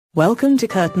Welcome to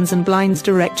Curtains and Blinds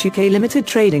Direct UK Limited,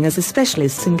 trading as a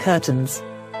specialists in curtains.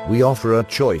 We offer a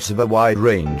choice of a wide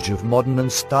range of modern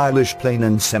and stylish plain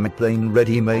and semi-plain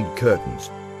ready-made curtains.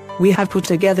 We have put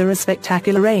together a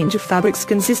spectacular range of fabrics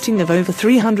consisting of over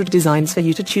 300 designs for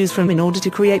you to choose from in order to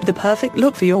create the perfect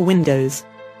look for your windows.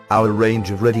 Our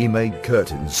range of ready-made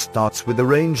curtains starts with a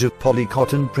range of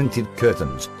polycotton printed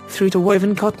curtains, through to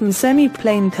woven cotton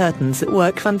semi-plain curtains that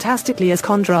work fantastically as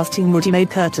contrasting ready-made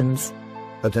curtains.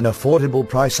 At an affordable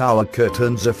price, our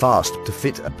curtains are fast to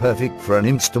fit and perfect for an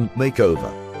instant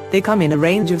makeover. They come in a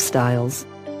range of styles.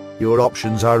 Your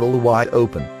options are all wide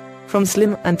open. From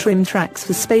slim and trim tracks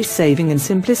for space saving and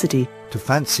simplicity, to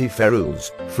fancy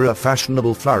ferrules for a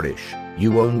fashionable flourish,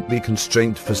 you won't be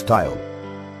constrained for style.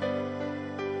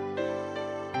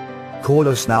 Call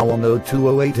us now on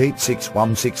 0208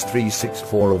 8616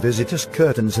 or visit us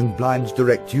Curtains and Blinds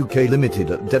Direct UK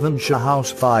Limited at Devonshire House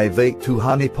 582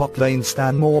 Honeypot Lane,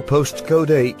 Stanmore,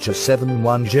 postcode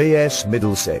HS71JS,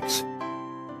 Middlesex.